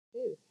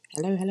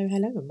Hello, hello,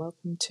 hello, and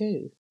welcome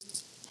to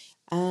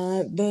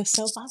The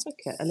Self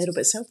Advocate, a little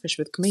bit selfish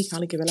with me,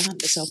 Carly Gibbelahan,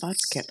 The Self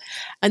Advocate.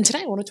 And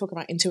today I want to talk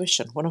about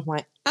intuition, one of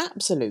my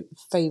absolute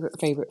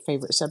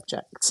favourite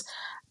subjects.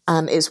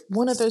 And it's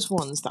one of those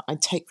ones that I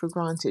take for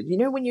granted. You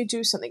know, when you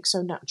do something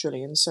so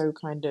naturally and so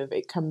kind of,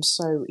 it comes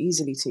so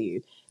easily to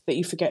you that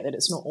you forget that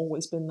it's not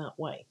always been that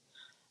way.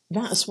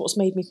 That's what's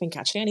made me think,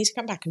 actually, I need to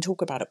come back and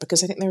talk about it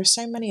because I think there are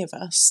so many of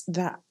us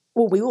that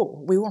we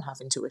all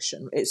have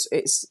intuition.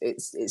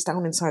 It's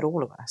down inside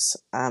all of us,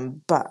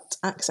 but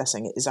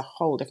accessing it is a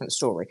whole different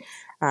story.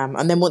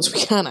 And then once we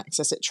can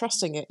access it,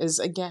 trusting it is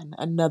again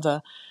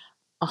a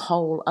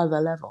whole other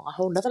level, a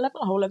whole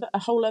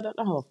other.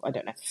 Oh, I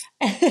don't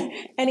know.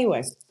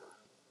 Anyway,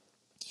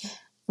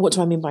 what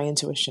do I mean by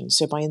intuition?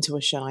 So by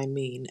intuition, I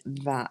mean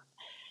that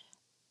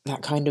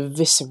kind of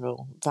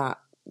visceral, that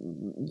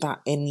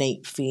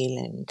innate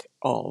feeling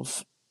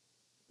of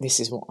this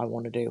is what I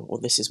want to do, or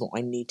this is what I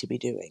need to be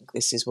doing.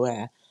 This is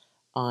where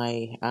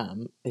I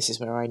am. This is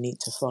where I need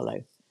to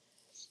follow.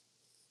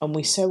 And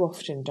we so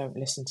often don't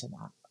listen to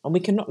that. And we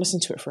cannot listen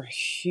to it for a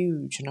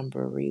huge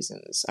number of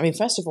reasons. I mean,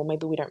 first of all,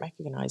 maybe we don't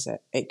recognize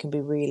it. It can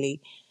be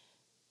really,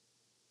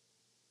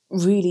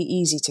 really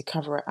easy to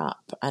cover it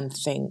up and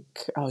think,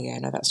 oh, yeah,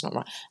 no, that's not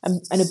right.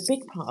 And a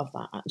big part of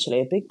that,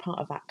 actually, a big part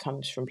of that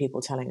comes from people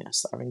telling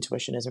us that our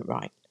intuition isn't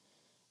right.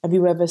 Have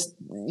you ever,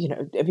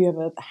 have you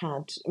ever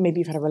had,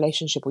 maybe you've had a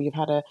relationship or you've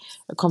had a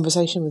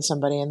conversation with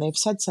somebody and they've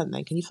said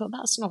something and you thought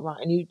that's not right,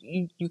 and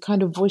you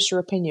kind of voice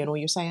your opinion, or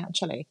you say,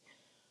 actually,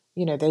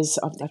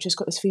 I've just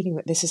got this feeling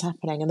that this is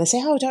happening, and they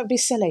say, oh, don't be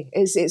silly,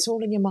 it's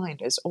all in your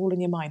mind, it's all in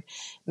your mind.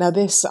 Now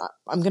this,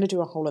 I'm going to do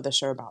a whole other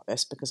show about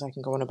this because I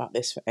can go on about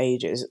this for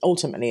ages.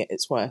 Ultimately, at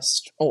its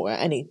worst,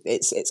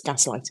 it's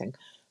gaslighting,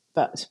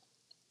 but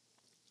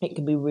it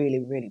can be really,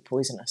 really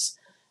poisonous.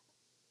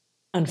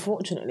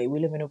 Unfortunately, we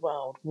live in a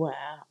world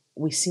where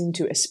we seem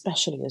to,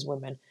 especially as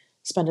women,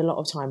 spend a lot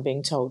of time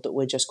being told that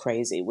we're just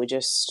crazy. We're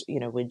just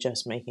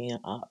making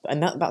it up.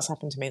 And that's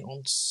happened to me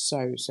on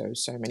so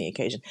many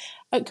occasions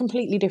at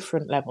completely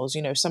different levels.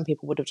 You know, some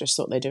people would have just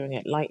thought they're doing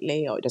it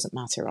lightly, or it doesn't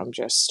matter. I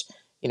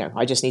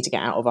just need to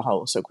get out of a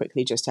hole. So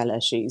quickly just tell her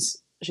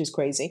she's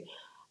crazy.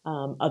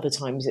 Other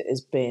times it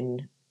has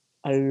been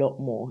a lot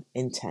more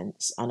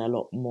intense and a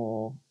lot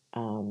more,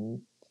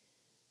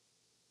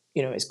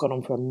 it's gone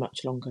on for a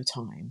much longer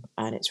time,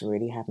 and it's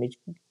really had me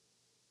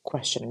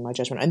questioning my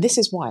judgment. And this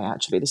is why,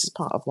 actually, this is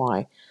part of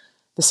why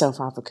the self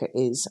advocate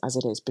is as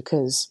it is,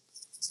 because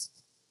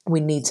we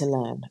need to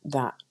learn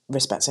that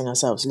respecting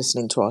ourselves,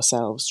 listening to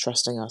ourselves,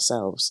 trusting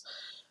ourselves,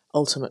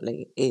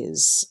 ultimately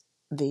is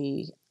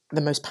the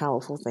most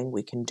powerful thing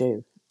we can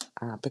do,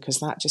 because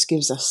that just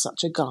gives us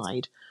such a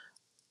guide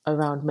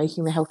around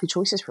making the healthy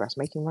choices for us,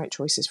 making right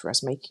choices for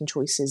us, making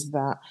choices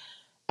that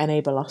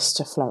enable us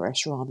to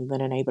flourish rather than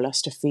enable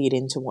us to feed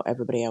into what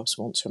everybody else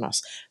wants from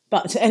us.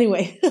 But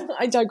anyway,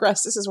 I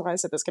digress. This is why I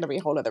said there's going to be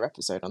a whole other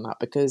episode on that,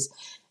 because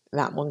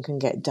that one can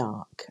get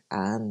dark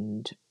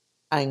and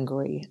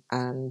angry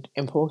and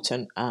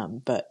important.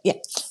 But yeah,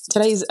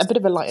 today's a bit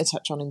of a lighter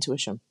touch on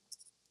intuition.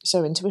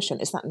 So intuition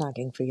is that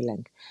nagging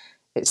feeling.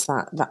 It's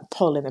that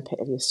pull in the pit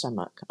of your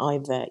stomach.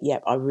 Either,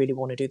 yep, I really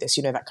want to do this.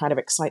 You know, that kind of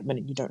excitement,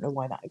 and you don't know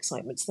why that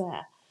excitement's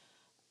there,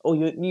 or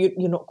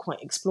you're not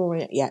quite exploring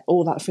it yet,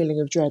 or that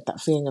feeling of dread,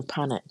 that feeling of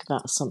panic,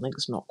 that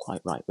something's not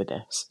quite right with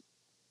this.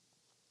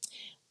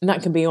 And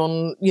that can be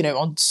on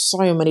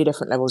so many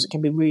different levels. It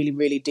can be really,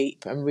 really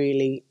deep and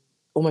really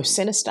almost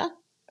sinister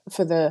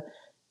for the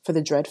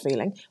dread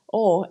feeling,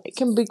 or it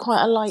can be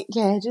quite a light.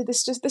 Yeah,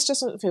 this just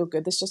doesn't feel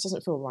good. This just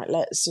doesn't feel right.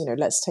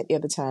 Let's take the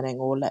other turning,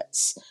 or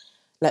let's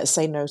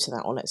say no to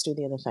that, or let's do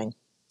the other thing.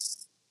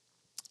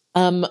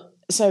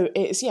 So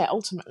it's,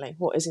 ultimately,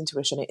 what is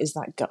intuition? It is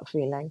that gut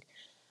feeling.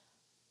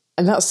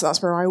 And that's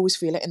where I always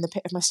feel it, in the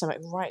pit of my stomach,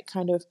 right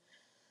kind of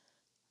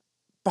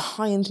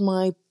behind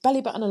my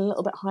belly button and a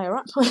little bit higher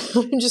up.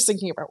 I'm just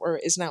thinking about where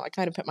it is now. I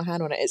kind of put my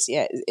hand on it.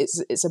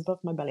 It's above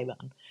my belly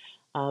button,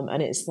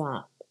 and it's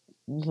that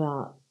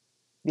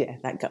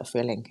gut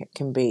feeling. It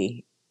can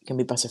be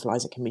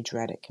butterflies. It can be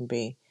dread. It can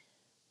be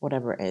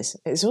whatever it is.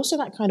 It's also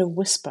that kind of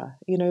whisper.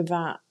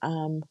 That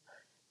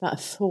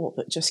thought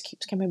that just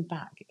keeps coming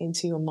back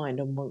into your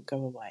mind and won't go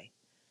away.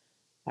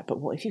 Like, but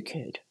what if you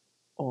could?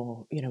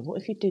 Or,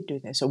 what if you did do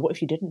this? Or what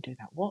if you didn't do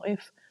that? What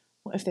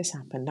if this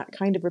happened? That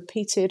kind of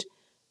repeated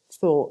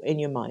thought in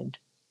your mind.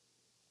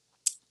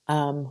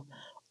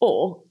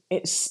 Or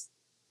it's,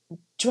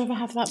 do you ever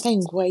have that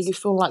thing where you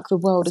feel like the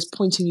world is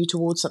pointing you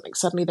towards something?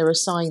 Suddenly there are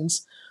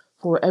signs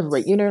for it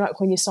everywhere. Like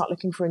when you start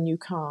looking for a new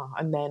car,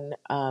 and then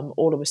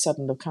all of a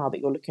sudden the car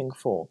that you're looking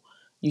for,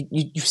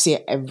 you see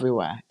it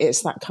everywhere.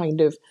 It's that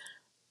kind of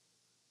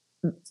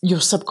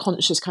your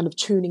subconscious kind of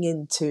tuning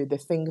into the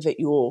thing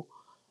that you're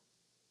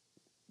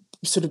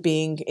sort of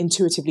being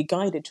intuitively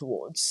guided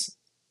towards,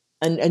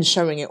 and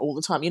showing it all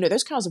the time.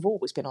 Those cars have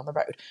always been on the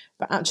road,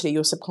 but actually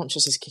your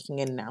subconscious is kicking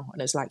in now,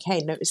 and it's like, hey,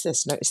 notice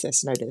this, notice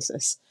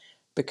this,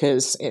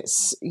 because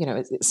it's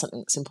something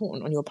that's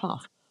important on your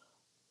path.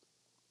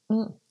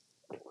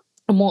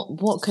 And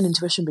what can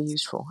intuition be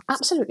used for?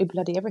 Absolutely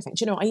bloody everything.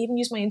 Do you know, I even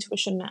use my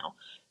intuition now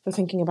for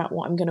thinking about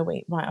what I'm going to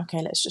eat. Right,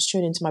 okay, let's just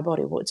tune into my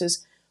body.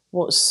 What's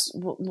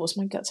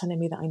my gut telling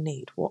me that I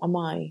need? What am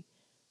I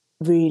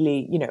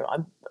really,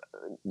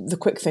 the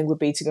quick thing would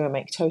be to go and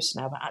make toast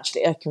now, but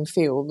actually I can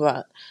feel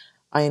that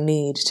I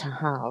need to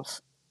have,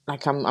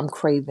 like I'm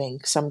craving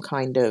some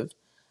kind of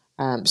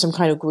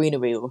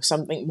greenery or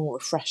something more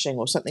refreshing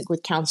or something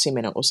with calcium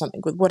in it or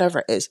something with whatever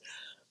it is.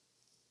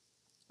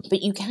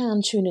 But you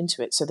can tune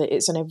into it so that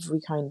it's in every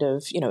kind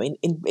of,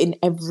 in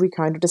every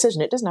kind of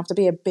decision. It doesn't have to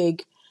be a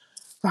big,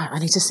 right, I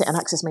need to sit and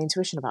access my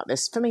intuition about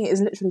this. For me, it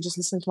is literally just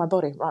listening to my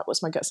body. Right,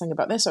 what's my gut saying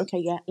about this? Okay,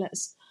 yeah,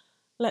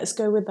 let's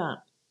go with that.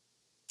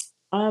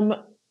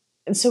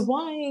 And so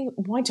why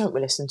don't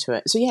we listen to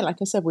it? So yeah, like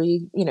I said,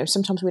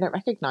 sometimes we don't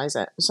recognize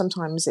it.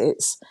 Sometimes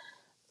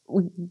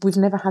we've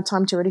never had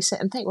time to really sit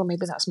and think, well,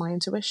 maybe that's my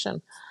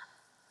intuition.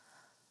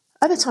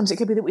 Other times it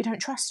could be that we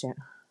don't trust it.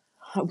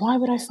 Why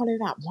would I follow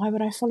that? Why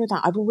would I follow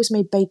that? I've always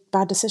made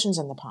bad decisions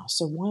in the past,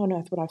 so why on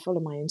earth would I follow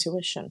my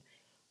intuition?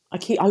 I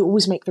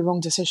always make the wrong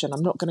decision.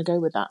 I'm not going to go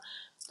with that.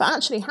 But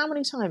actually, how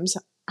many times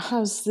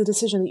has the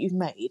decision that you've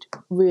made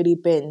really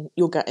been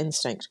your gut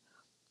instinct?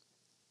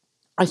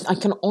 I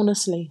can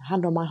honestly,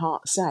 hand on my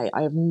heart, say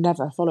I have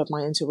never followed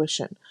my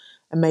intuition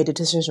and made a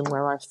decision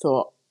where I've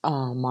thought,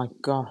 oh my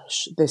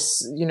gosh,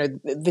 this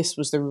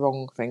was the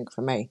wrong thing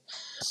for me.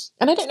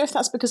 And I don't know if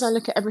that's because I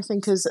look at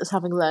everything as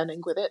having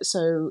learning with it.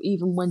 So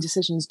even when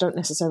decisions don't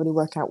necessarily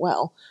work out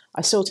well,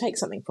 I still take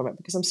something from it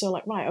because I'm still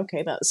like, right,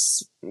 okay,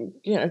 that's,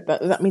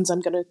 that means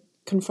I'm going to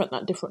confront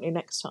that differently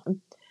next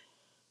time.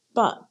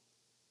 But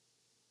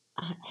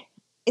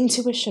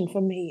intuition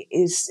for me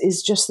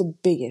is just the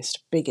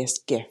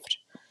biggest gift.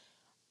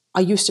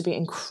 I used to be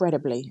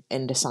incredibly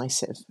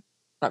indecisive,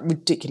 like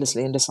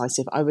ridiculously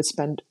indecisive. I would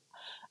spend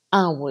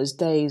hours,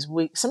 days,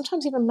 weeks,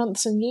 sometimes even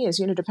months and years,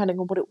 depending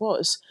on what it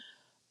was,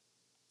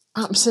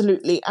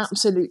 absolutely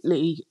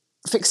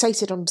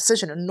fixated on a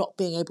decision and not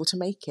being able to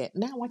make it.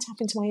 Now I tap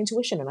into my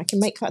intuition and I can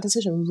make that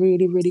decision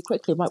really, really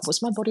quickly. Right,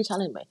 what's my body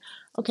telling me?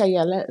 Okay,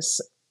 yeah,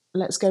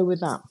 let's go with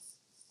that.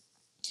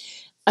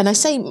 And I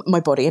say my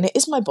body, and it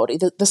is my body.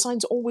 The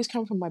signs always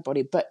come from my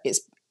body, but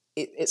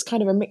it's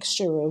kind of a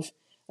mixture of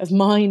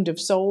mind, of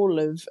soul,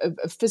 of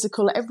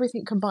physical.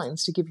 Everything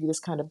combines to give you this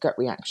kind of gut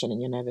reaction in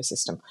your nervous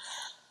system.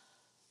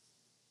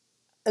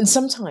 And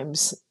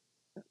sometimes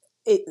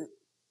it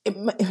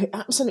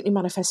absolutely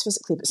manifests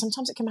physically, but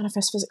sometimes it can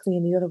manifest physically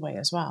in the other way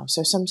as well.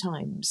 So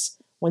sometimes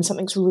when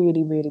something's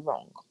really, really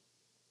wrong,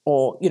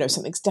 or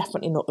something's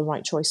definitely not the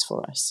right choice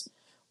for us,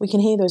 we can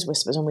hear those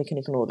whispers and we can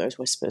ignore those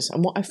whispers.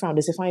 And what I found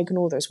is if I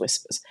ignore those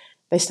whispers,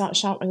 they start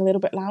shouting a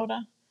little bit louder.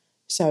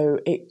 So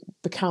it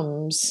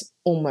becomes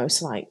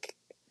almost like,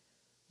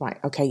 right,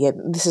 okay, yeah,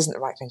 this isn't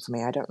the right thing for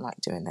me. I don't like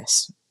doing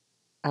this.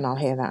 And I'll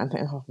hear that and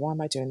think, oh, why am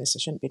I doing this? I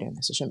shouldn't be doing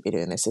this. I shouldn't be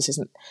doing this.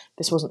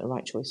 This wasn't the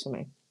right choice for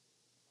me.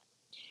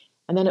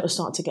 And then it will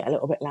start to get a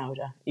little bit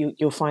louder.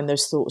 You'll find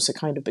those thoughts are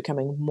kind of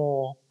becoming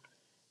more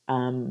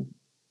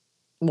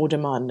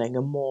demanding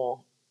and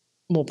more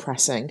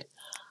pressing.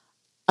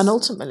 And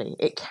ultimately,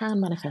 it can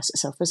manifest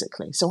itself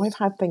physically. So I've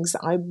had things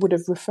that I would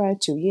have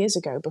referred to years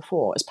ago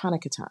before as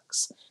panic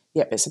attacks.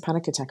 Yep, it's a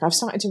panic attack. I've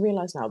started to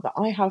realise now that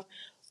I have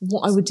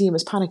what I would deem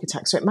as panic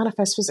attacks. So it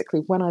manifests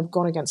physically when I've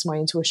gone against my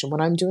intuition, when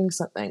I'm doing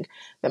something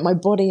that my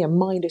body and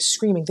mind is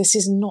screaming, this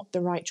is not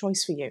the right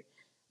choice for you.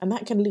 And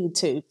that can lead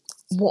to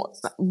what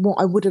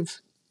I would have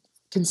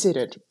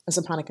considered as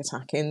a panic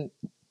attack in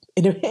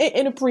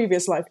a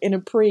previous life, in a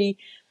pre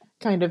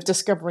kind of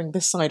discovering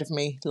this side of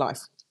me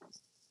life.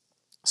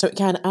 So it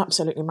can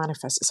absolutely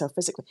manifest itself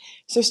physically.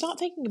 So start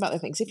thinking about the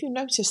things. If you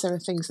notice there are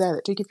things there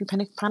that do give you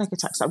panic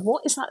attacks, like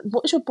what is that?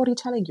 What is your body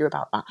telling you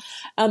about that?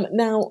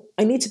 Now,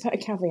 I need to put a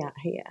caveat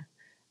here.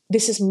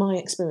 This is my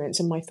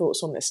experience and my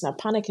thoughts on this. Now,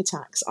 panic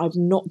attacks, I've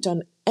not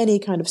done any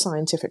kind of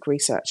scientific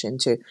research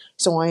into,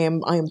 so I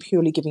am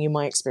purely giving you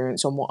my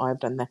experience on what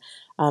I've done there.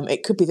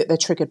 It could be that they're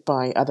triggered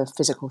by other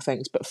physical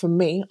things, but for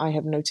me, I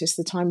have noticed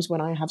the times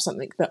when I have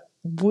something that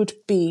would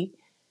be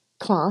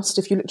classed,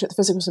 if you looked at the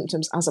physical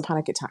symptoms, as a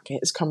panic attack, it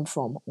has come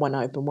from when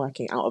I've been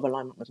working out of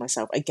alignment with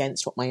myself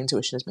against what my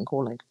intuition has been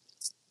calling.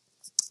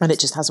 And it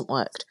just hasn't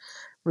worked.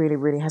 Really,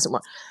 really hasn't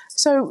worked.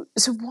 So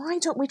why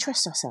don't we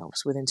trust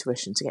ourselves with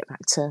intuition to get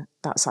back to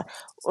that side?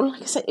 Well,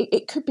 like I said,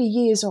 it could be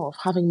years of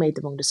having made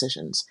the wrong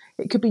decisions.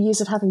 It could be years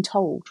of having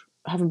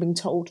been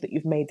told that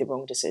you've made the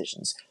wrong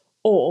decisions,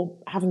 or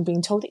having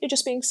been told that you're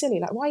just being silly.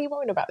 Like, why are you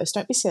worrying about this?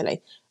 Don't be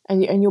silly.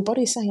 And your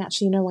body's saying,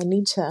 actually, no, I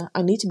need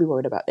to be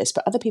worried about this.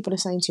 But other people are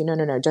saying to you,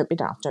 no, don't be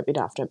daft, don't be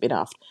daft, don't be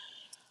daft.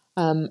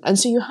 And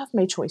so you have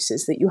made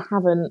choices that you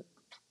haven't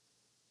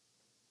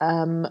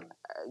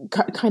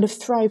kind of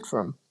thrived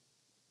from.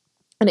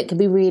 And it can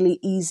be really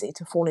easy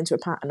to fall into a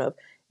pattern of,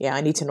 yeah,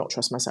 I need to not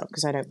trust myself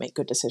because I don't make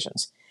good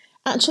decisions.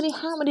 Actually,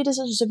 how many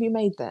decisions have you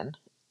made then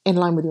in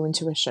line with your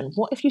intuition?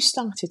 What if you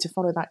started to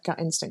follow that gut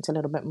instinct a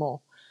little bit more?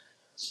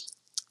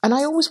 And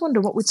I always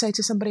wonder what we'd say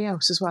to somebody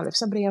else as well. If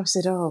somebody else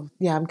said, oh,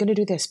 yeah, I'm going to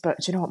do this, but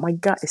do you know what? My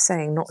gut is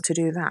saying not to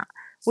do that.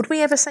 Would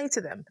we ever say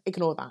to them,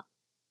 ignore that?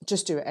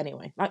 just do it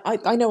anyway.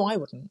 I know I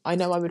wouldn't. I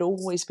know I would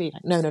always be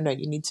like, no,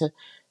 you need to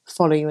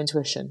follow your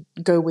intuition.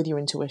 Go with your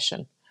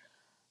intuition.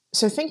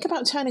 So think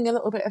about turning a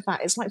little bit of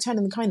that. It's like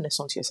turning the kindness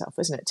onto yourself,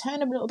 isn't it?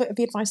 Turn a little bit of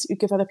the advice that you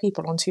give other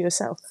people onto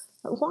yourself.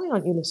 Like, why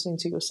aren't you listening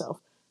to yourself?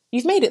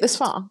 You've made it this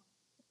far.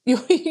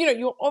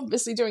 You're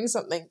obviously doing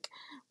something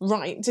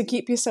right to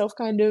keep yourself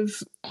kind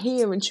of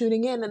here and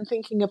tuning in and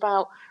thinking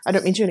about, I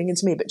don't mean tuning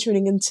into me, but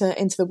tuning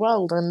into the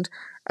world and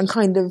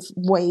kind of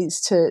ways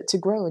to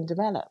grow and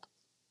develop.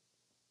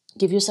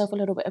 Give yourself a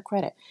little bit of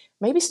credit.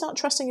 Maybe start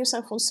trusting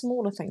yourself on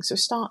smaller things. So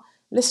start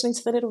listening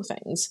to the little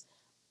things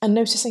and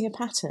noticing a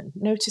pattern.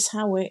 Notice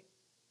how it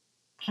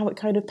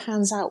kind of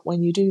pans out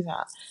when you do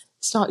that.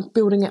 Start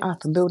building it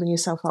up and building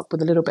yourself up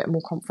with a little bit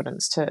more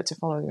confidence to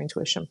follow your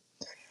intuition.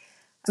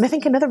 And I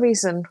think another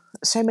reason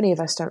so many of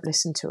us don't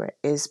listen to it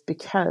is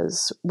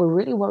because we're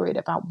really worried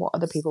about what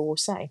other people will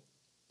say.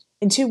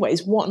 In two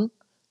ways. One,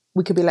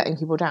 we could be letting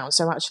people down.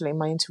 So actually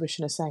my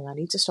intuition is saying, I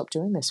need to stop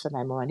doing this for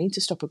them, or I need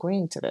to stop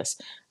agreeing to this.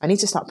 I need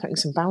to start putting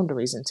some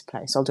boundaries into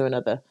place. I'll do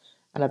another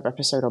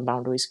episode on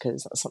boundaries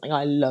because that's something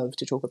I love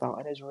to talk about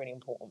and is really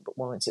important, but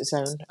warrants its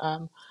own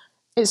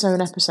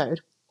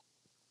episode.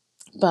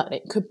 But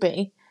it could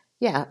be,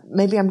 yeah,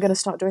 maybe I'm going to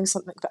start doing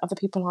something that other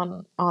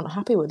people aren't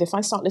happy with. If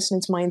I start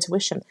listening to my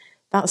intuition,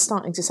 that's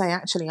starting to say,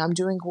 actually, I'm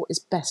doing what is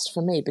best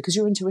for me, because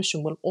your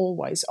intuition will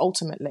always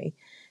ultimately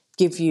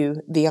give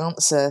you the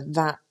answer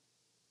that,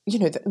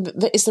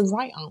 that is the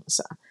right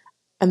answer.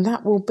 And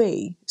that will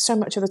be, so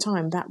much of the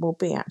time, that will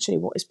be actually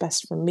what is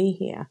best for me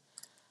here.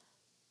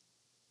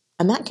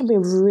 And that can be a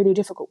really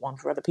difficult one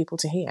for other people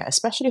to hear,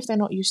 especially if they're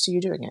not used to you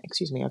doing it.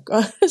 Excuse me, I've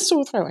got a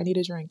sore throat, I need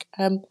a drink.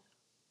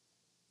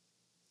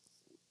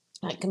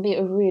 That can be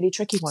a really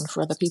tricky one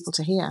for other people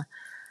to hear.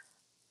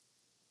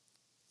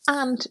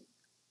 And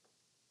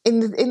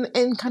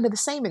in kind of the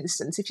same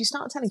instance, if you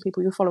start telling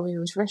people you're following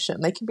your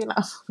intuition, they can be like,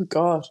 oh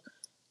God,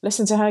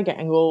 listen to her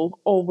getting all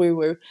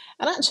woo-woo.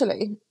 And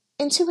actually,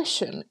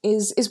 intuition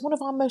is one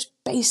of our most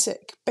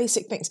basic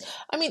things.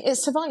 I mean,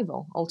 it's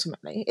survival,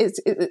 ultimately.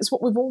 It's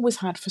what we've always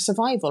had for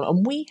survival.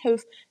 And we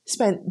have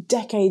spent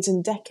decades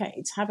and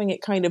decades having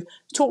it kind of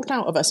talked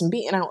out of us and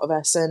beaten out of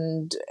us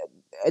and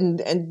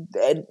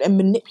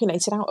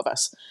manipulated out of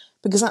us.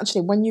 Because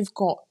actually, when you've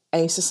got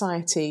a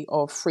society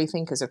of free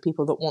thinkers, of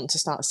people that want to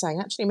start saying,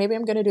 actually, maybe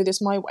I'm going to do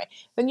this my way,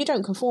 then you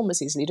don't conform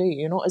as easily, do you?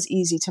 You're not as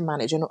easy to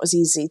manage. You're not as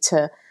easy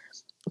to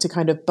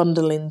kind of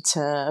bundle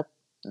into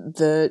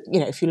the,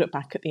 if you look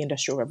back at the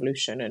Industrial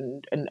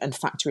Revolution and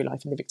factory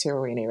life in the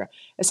Victorian era,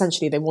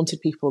 essentially they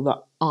wanted people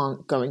that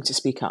aren't going to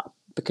speak up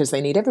because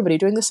they need everybody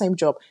doing the same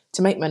job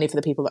to make money for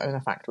the people that own the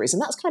factories.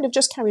 And that's kind of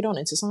just carried on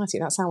in society.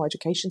 That's how our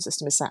education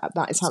system is set up.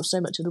 That is how so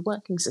much of the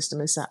working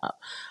system is set up.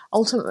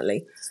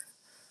 Ultimately,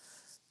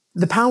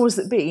 the powers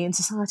that be in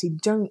society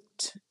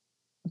don't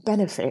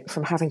benefit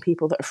from having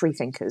people that are free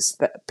thinkers,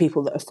 that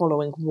people that are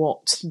following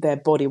what their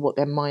body, what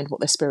their mind, what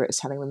their spirit is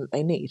telling them that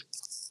they need.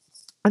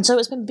 And so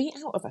it's been beat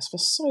out of us for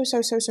so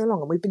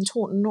long, and we've been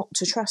taught not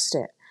to trust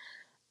it.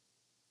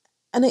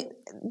 And and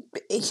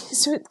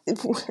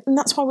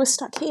that's why we're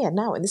stuck here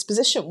now in this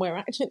position where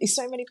actually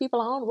so many people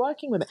aren't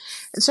working with it.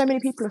 And so many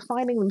people are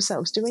finding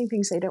themselves doing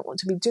things they don't want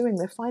to be doing.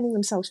 They're finding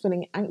themselves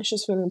feeling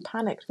anxious, feeling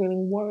panicked,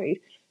 feeling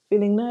worried,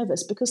 feeling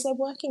nervous because they're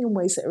working in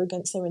ways that are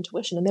against their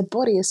intuition, and their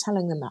body is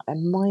telling them that, their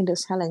mind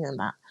is telling them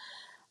that.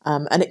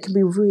 And it can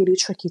be really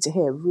tricky to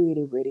hear,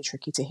 really, really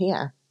tricky to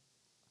hear.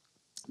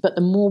 But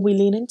the more we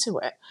lean into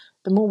it,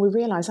 the more we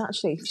realise,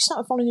 actually, if you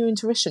start following your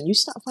intuition, you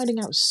start finding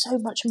out so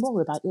much more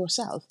about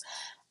yourself,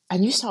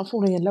 and you start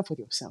falling in love with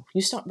yourself.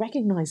 You start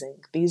recognising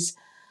these,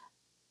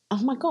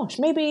 oh my gosh,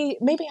 maybe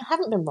I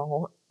haven't been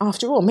wrong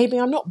after all. Maybe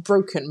I'm not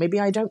broken. Maybe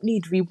I don't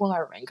need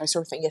rewiring. I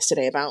saw a thing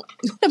yesterday about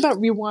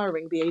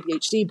rewiring the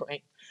ADHD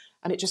brain,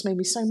 and it just made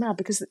me so mad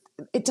because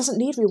it doesn't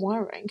need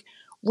rewiring.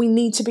 We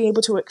need to be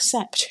able to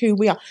accept who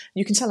we are.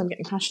 You can tell I'm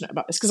getting passionate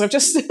about this because I've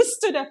just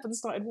stood up and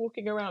started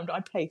walking around.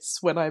 I pace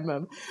when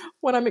I'm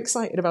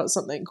excited about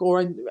something, or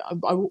I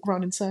walk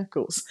around in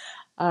circles.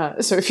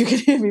 So if you can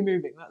hear me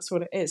moving, that's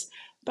what it is.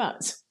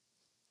 But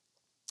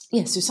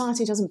yeah,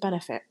 society doesn't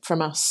benefit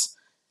from us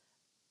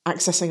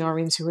accessing our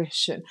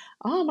intuition.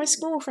 My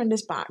squirrel friend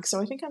is back, so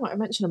I think I might have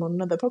mentioned him on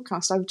another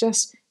podcast.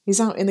 He's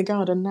out in the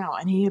garden now,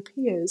 and he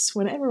appears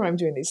whenever I'm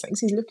doing these things.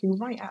 He's looking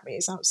right at me.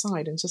 He's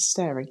outside and just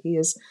staring. He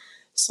is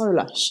so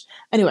lush.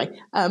 Anyway,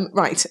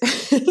 right,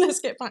 let's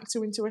get back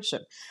to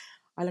intuition.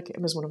 I look at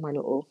him as one of my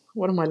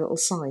little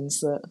signs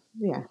that,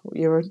 yeah,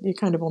 you're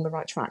kind of on the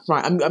right track.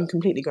 Right, I'm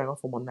completely going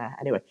off on one there.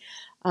 Anyway,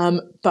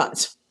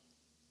 but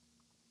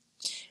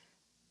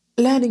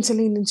learning to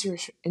lean into your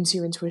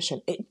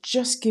intuition, it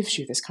just gives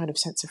you this kind of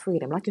sense of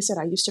freedom. Like I said,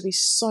 I used to be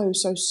so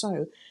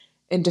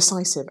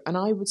indecisive, and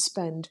I would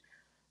spend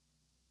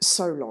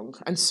so long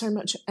and so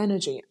much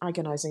energy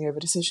agonizing over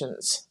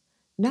decisions.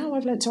 Now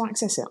I've learned to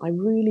access it. I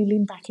really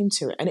lean back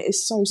into it, and it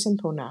is so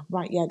simple now.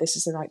 Right, yeah, this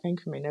is the right thing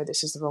for me. No,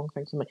 this is the wrong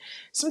thing for me.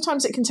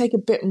 Sometimes it can take a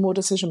bit more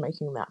decision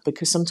making than that,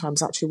 because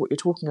sometimes actually what you're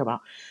talking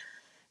about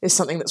is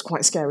something that's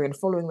quite scary, and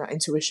following that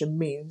intuition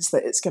means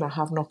that it's going to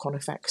have knock-on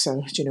effects. So,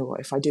 do you know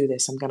what, if I do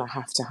this, I'm going to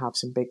have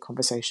some big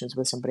conversations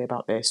with somebody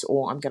about this,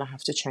 or I'm going to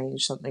have to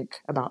change something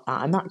about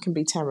that, and that can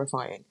be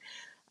terrifying,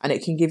 and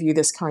it can give you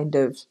this kind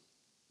of,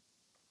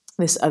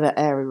 this other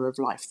area of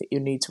life that you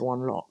need to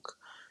unlock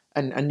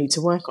and need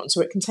to work on.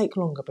 So it can take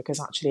longer, because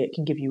actually it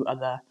can give you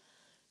other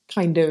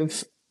kind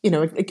of,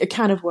 a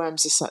can of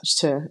worms as such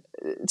to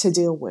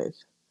deal with.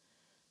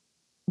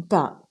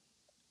 But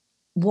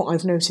what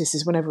I've noticed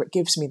is whenever it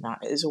gives me that,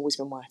 it has always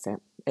been worth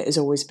it. It has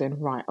always been,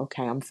 right,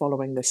 okay, I'm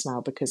following this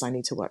now because I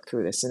need to work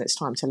through this, and it's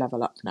time to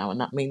level up now. And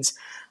that means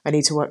I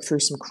need to work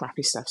through some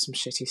crappy stuff, some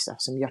shitty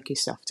stuff, some yucky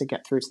stuff to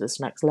get through to this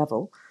next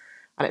level.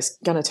 And it's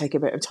going to take a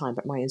bit of time,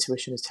 but my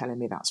intuition is telling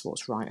me that's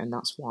what's right, and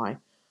that's why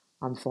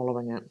I'm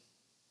following it.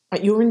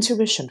 Like, your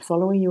intuition,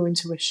 following your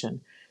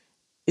intuition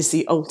is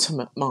the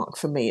ultimate mark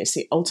for me. It's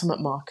the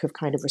ultimate mark of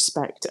kind of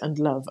respect and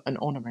love and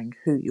honouring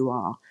who you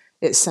are.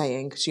 It's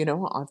saying, because you know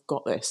what, I've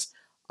got this.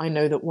 I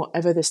know that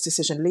whatever this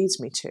decision leads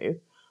me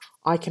to,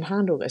 I can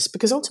handle this,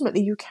 because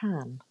ultimately you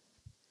can.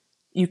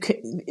 You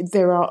can.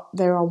 There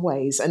are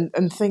ways and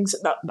things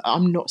that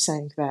I'm not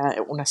saying there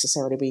it will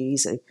necessarily be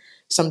easy.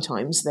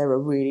 Sometimes there are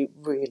really,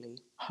 really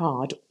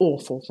hard,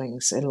 awful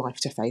things in life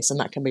to face, and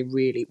that can be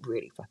really,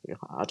 really fucking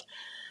hard.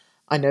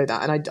 I know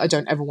that, and I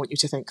don't ever want you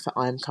to think that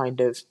I'm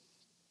kind of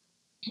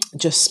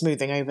just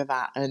smoothing over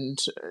that and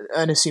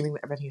assuming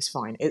that everything is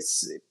fine.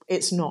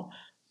 It's not,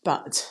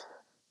 but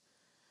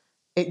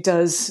it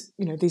does.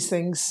 These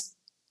things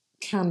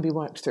can be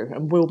worked through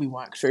and will be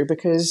worked through,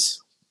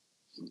 because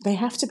they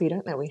have to be,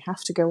 don't they? We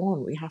have to go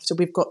on.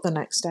 We've got the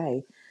next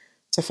day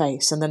to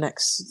face, and the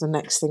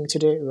next thing to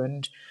do,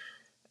 and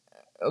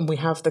we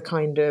have the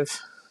kind of,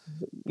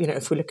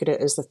 if we look at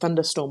it as the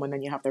thunderstorm, and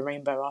then you have the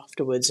rainbow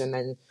afterwards, and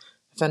then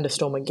the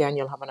thunderstorm again,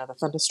 you'll have another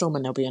thunderstorm,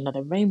 and there'll be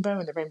another rainbow,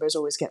 and the rainbows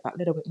always get that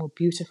little bit more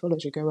beautiful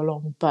as you go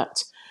along.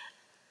 But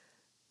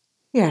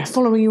yeah,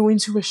 following your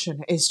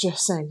intuition is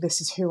just saying, this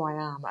is who I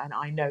am, and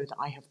I know that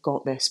I have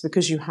got this,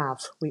 because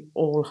we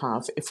all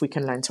have, if we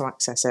can learn to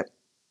access it.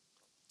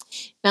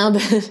 Now,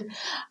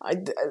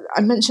 I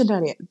mentioned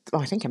earlier,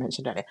 I think I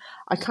mentioned earlier,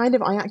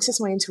 I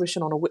access my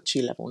intuition on a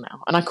witchy level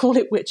now. And I call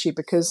it witchy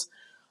because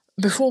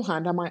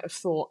beforehand I might have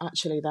thought,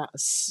 actually,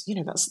 that's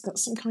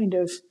some kind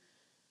of,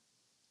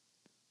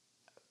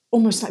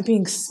 almost like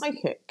being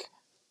psychic.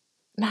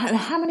 Now,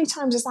 how many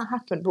times has that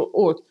happened?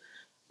 Or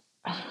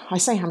I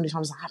say how many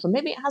times that happened.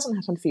 Maybe it hasn't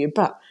happened for you,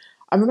 but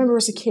I remember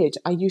as a kid,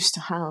 I used to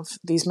have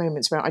these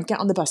moments where I'd get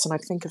on the bus and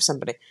I'd think of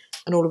somebody,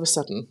 and all of a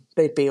sudden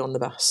they'd be on the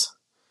bus.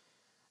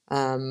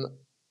 And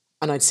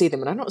I'd see them,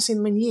 and I'd not seen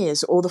them in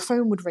years, or the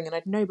phone would ring and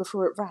I'd know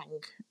before it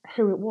rang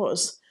who it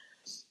was.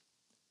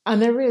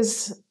 And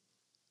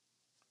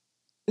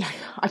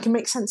I can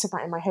make sense of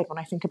that in my head when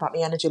I think about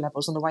the energy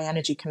levels and the way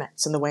energy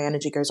connects and the way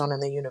energy goes on in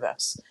the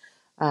universe.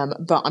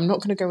 But I'm not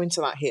going to go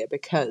into that here,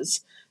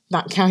 because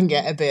that can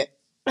get a bit...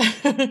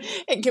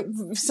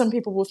 some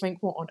people will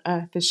think, what on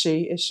earth is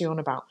she on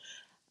about?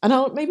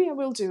 And maybe I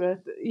will do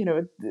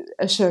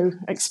a show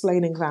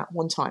explaining that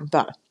one time,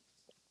 but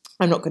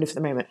I'm not going to for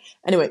the moment.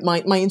 Anyway,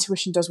 my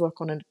intuition does work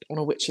on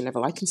a witchy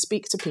level. I can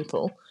speak to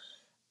people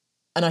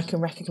and I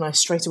can recognise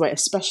straight away,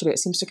 especially it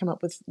seems to come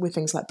up with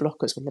things like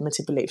blockers, with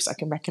limited beliefs. I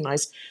can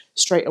recognise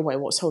straight away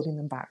what's holding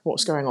them back,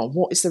 what's going on,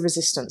 what is the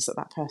resistance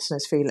that person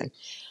is feeling.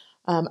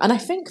 And I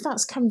think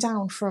that's come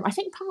down from, I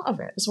think part of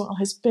it as well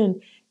has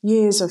been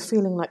years of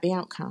feeling like the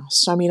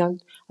outcast. I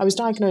mean, I was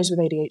diagnosed with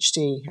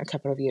ADHD a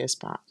couple of years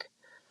back.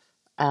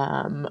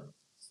 And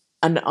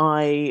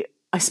I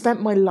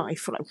spent my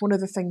life, like, one of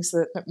the things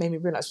that made me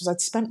realise was I'd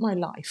spent my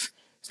life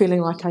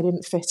feeling like I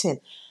didn't fit in.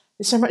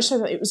 So much so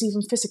that it was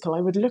even physical.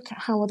 I would look at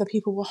how other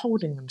people were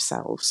holding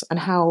themselves and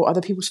how other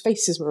people's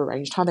faces were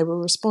arranged, how they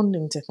were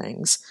responding to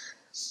things.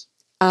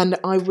 And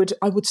I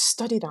would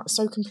study that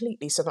so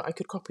completely so that I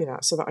could copy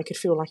that, so that I could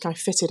feel like I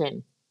fitted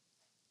in.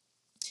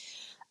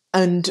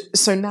 And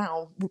so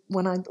now,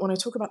 when I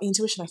talk about the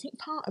intuition, I think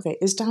part of it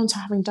is down to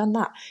having done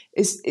that,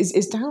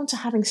 is down to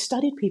having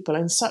studied people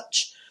in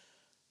such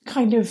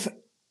kind of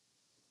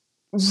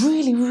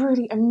really,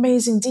 really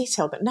amazing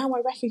detail that now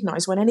I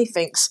recognise when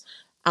anything's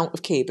out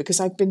of key, because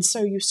I've been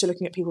so used to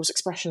looking at people's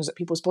expressions, at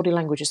people's body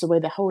languages, the way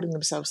they're holding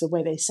themselves, the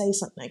way they say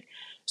something.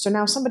 So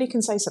now somebody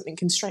can say something,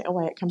 and straight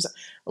away it comes up.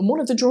 And one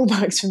of the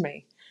drawbacks for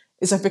me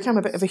is I've become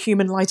a bit of a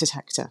human lie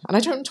detector. And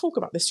I don't talk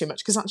about this too much,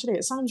 because actually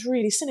it sounds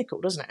really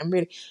cynical, doesn't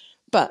it?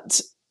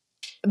 But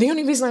the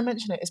only reason I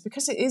mention it is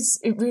because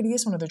it really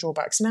is one of the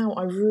drawbacks. Now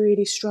I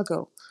really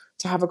struggle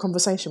to have a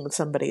conversation with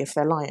somebody if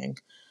they're lying.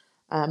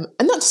 And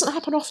that doesn't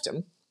happen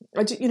often.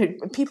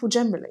 People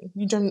generally,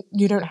 you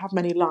don't have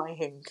many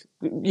lying,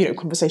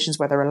 conversations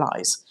where there are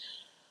lies.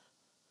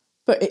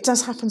 But it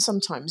does happen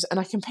sometimes, and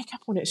I can pick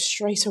up on it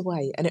straight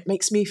away, and it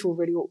makes me feel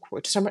really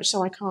awkward. So much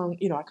so I can't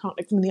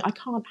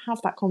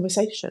have that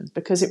conversation,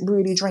 because it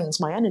really drains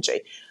my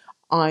energy.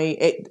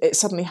 It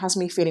suddenly has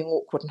me feeling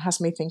awkward and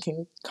has me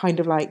thinking kind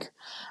of like,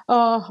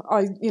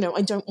 I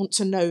don't want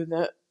to know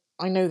that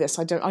I know this.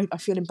 I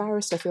feel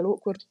embarrassed. I feel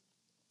awkward.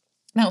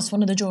 Now, it's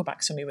one of the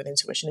drawbacks for me with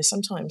intuition is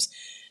sometimes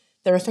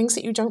there are things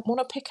that you don't want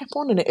to pick up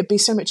on, and it'd be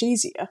so much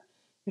easier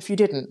if you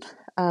didn't.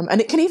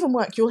 And it can even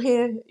work. You'll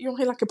hear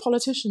like a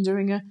politician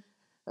doing a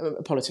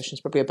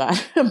politician's probably a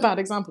bad a bad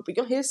example, but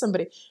you'll hear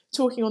somebody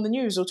talking on the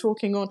news or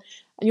talking on,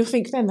 and you'll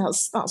think then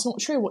that's not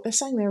true. What they're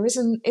saying there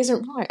isn't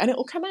right, and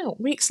it'll come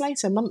out weeks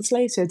later, months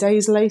later,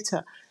 days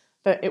later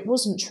that it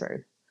wasn't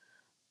true.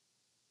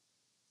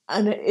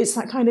 And it's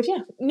that kind of,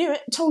 knew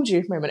it, told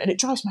you moment. And it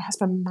drives my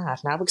husband mad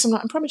now because I'm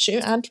like, I promise you,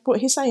 and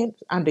what he's saying,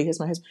 Andy is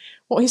my husband,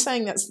 what he's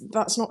saying,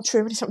 that's not true.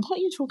 And he's like, what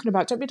are you talking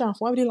about? Don't be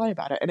daft. Why would he lie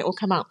about it? And it will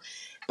come out.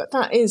 But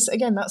that is,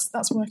 again,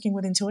 that's working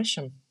with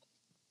intuition.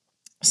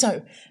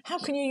 So how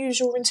can you use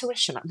your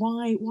intuition?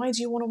 Why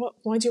do you want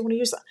to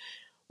use that?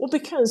 Well,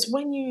 because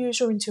when you use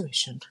your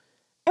intuition,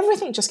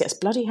 everything just gets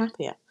bloody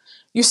happier.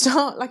 You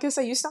start, like I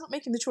say, you start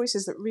making the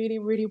choices that really,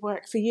 really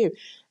work for you.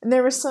 And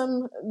there's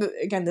some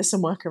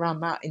work around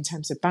that in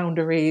terms of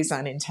boundaries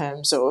and in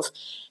terms of,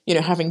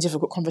 having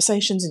difficult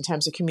conversations, in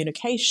terms of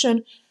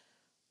communication.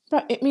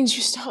 But it means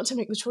you start to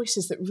make the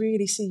choices that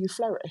really see you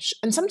flourish.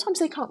 And sometimes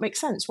they can't make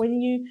sense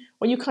when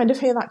you kind of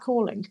hear that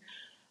calling.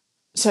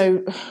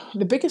 So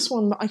the biggest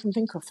one that I can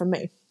think of for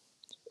me,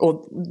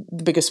 or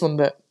the biggest one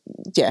that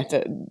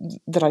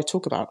I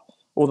talk about,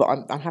 or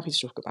that I'm happy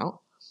to talk about,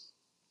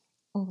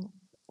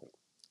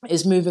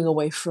 is moving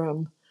away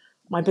from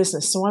my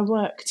business. So I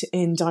worked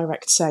in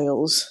direct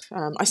sales.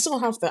 I still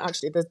have I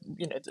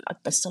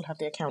still have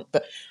the account,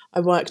 but I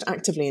worked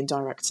actively in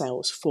direct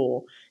sales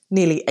for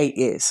nearly 8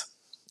 years.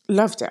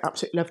 Loved it,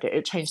 absolutely loved it.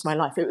 It changed my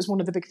life. It was one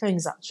of the big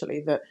things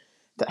actually that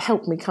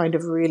helped me kind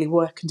of really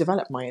work and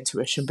develop my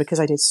intuition because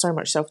I did so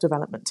much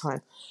self-development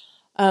time.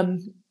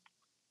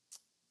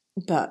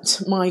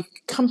 But my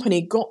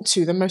company got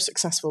to the most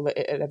successful that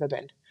it had ever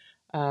been.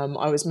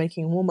 I was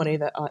making more money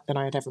than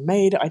I had ever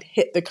made. I'd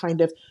hit the kind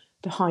of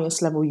the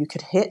highest level you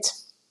could hit.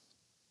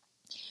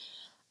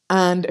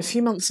 And a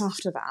few months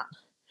after that,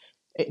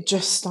 it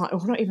just started,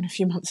 or not even a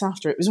few months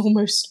after, it was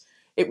almost,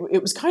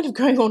 it was kind of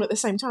going on at the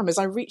same time. As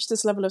I reached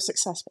this level of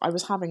success, I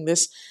was having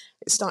this,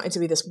 it started to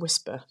be this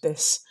whisper,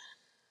 this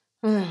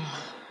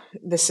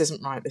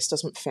isn't right, this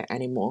doesn't fit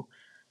anymore.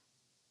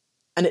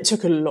 And it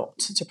took a lot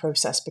to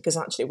process because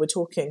actually we're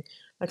talking,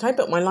 like I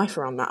built my life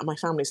around that and my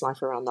family's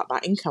life around that.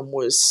 That income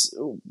was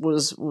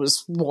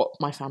what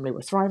my family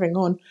were thriving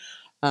on.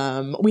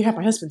 We had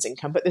my husband's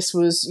income, but this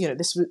was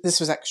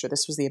extra.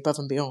 This was the above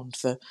and beyond,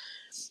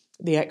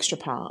 the extra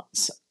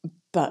parts.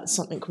 But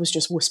something was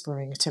just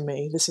whispering to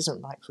me, this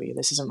isn't right for you,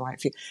 this isn't right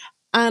for you.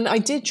 And I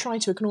did try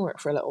to ignore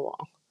it for a little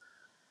while.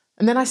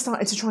 And then I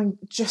started to try and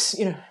just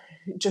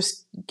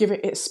give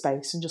it its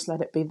space and just let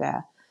it be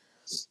there.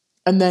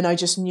 And then I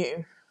just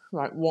knew,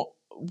 right, what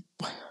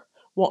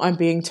I'm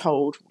being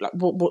told, like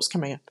what's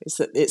coming up is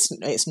that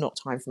it's not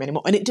time for me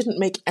anymore. And it didn't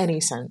make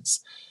any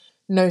sense.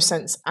 No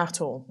sense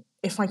at all.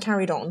 If I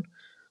carried on,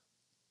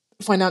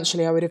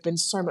 financially, I would have been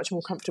so much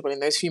more comfortable in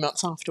those few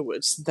months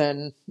afterwards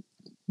than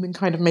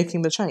kind of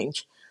making the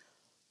change.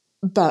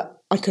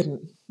 But I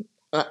couldn't.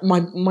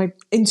 My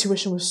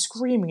intuition was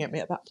screaming at me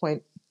at that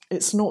point,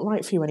 it's not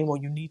right for you anymore.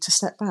 You need to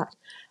step back.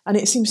 And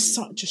it seems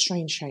such a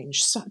strange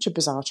change, such a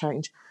bizarre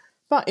change.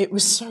 But it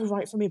was so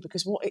right for me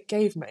because what it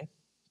gave me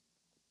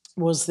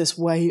was this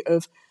way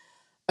of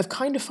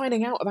kind of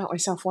finding out about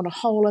myself on a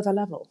whole other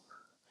level.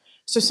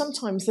 So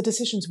sometimes the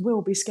decisions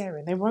will be scary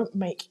and they won't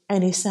make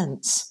any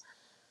sense.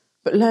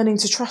 But learning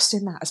to trust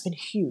in that has been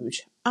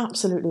huge.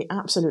 Absolutely,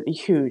 absolutely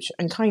huge.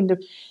 And kind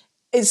of,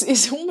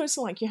 it's almost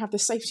like you have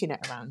this safety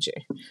net around you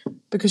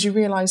because you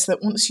realise that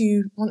once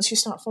you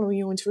start following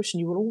your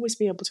intuition, you will always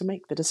be able to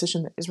make the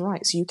decision that is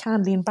right. So you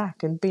can lean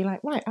back and be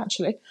like, right,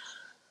 actually,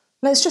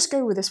 let's just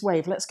go with this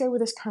wave. Let's go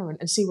with this current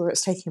and see where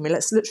it's taking me.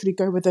 Let's literally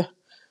go with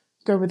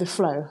the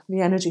flow,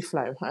 the energy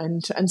flow,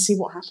 and see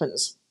what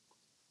happens.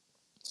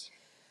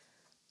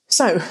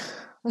 So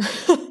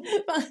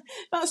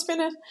that's been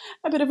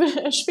a bit of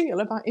a spiel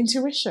about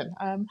intuition.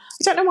 I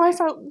don't know why I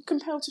felt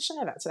compelled to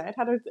share that today.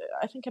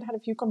 I think I'd had a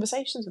few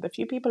conversations with a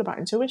few people about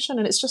intuition,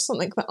 and it's just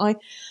something that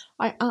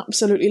I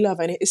absolutely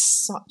love, and it is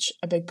such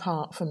a big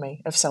part for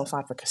me of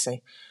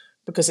self-advocacy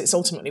because it's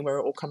ultimately where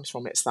it all comes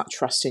from. It's that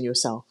trust in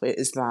yourself. It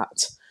is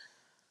that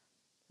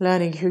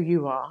learning who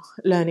you are,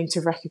 learning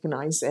to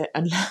recognise it,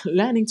 and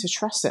learning to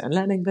trust it, and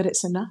learning that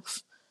it's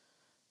enough.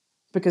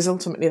 Because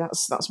ultimately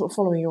that's what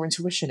following your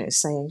intuition is,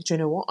 saying, do you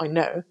know what? I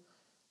know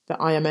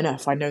that I am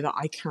enough. I know that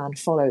I can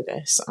follow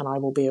this and I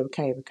will be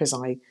okay because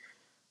I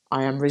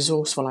am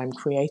resourceful, I'm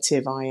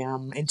creative, I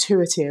am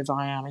intuitive,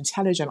 I am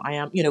intelligent, I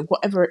am,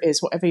 whatever it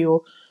is, whatever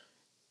your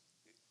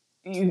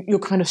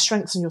kind of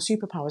strengths and your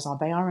superpowers are,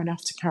 they are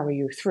enough to carry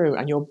you through.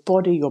 And your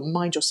body, your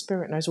mind, your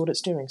spirit knows what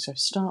it's doing. So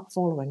start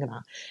following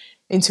that.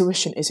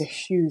 Intuition is a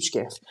huge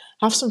gift.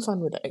 Have some fun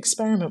with it.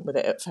 Experiment with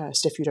it at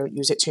first if you don't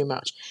use it too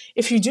much.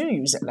 If you do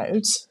use it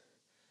loads,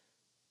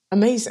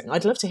 amazing.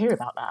 I'd love to hear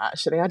about that,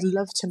 actually. I'd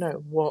love to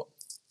know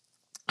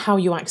how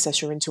you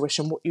access your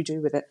intuition, what you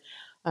do with it.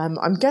 I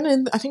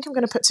think I'm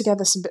going to put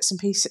together some bits and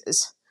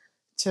pieces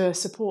to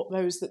support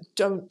those that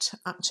don't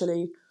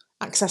actually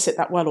access it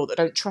that well, or that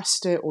don't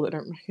trust it, or that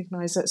don't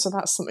recognize it. So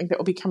that's something that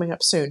will be coming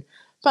up soon.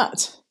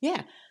 But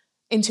yeah,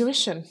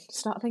 intuition,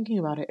 start thinking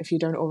about it if you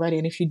don't already.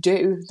 And if you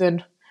do,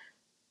 then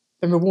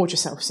reward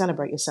yourself,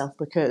 celebrate yourself,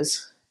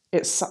 because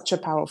it's such a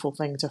powerful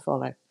thing to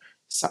follow.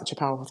 Such a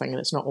powerful thing, and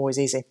it's not always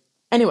easy.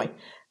 Anyway,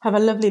 have a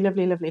lovely,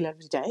 lovely, lovely,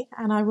 lovely day,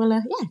 and I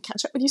will,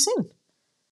 catch up with you soon.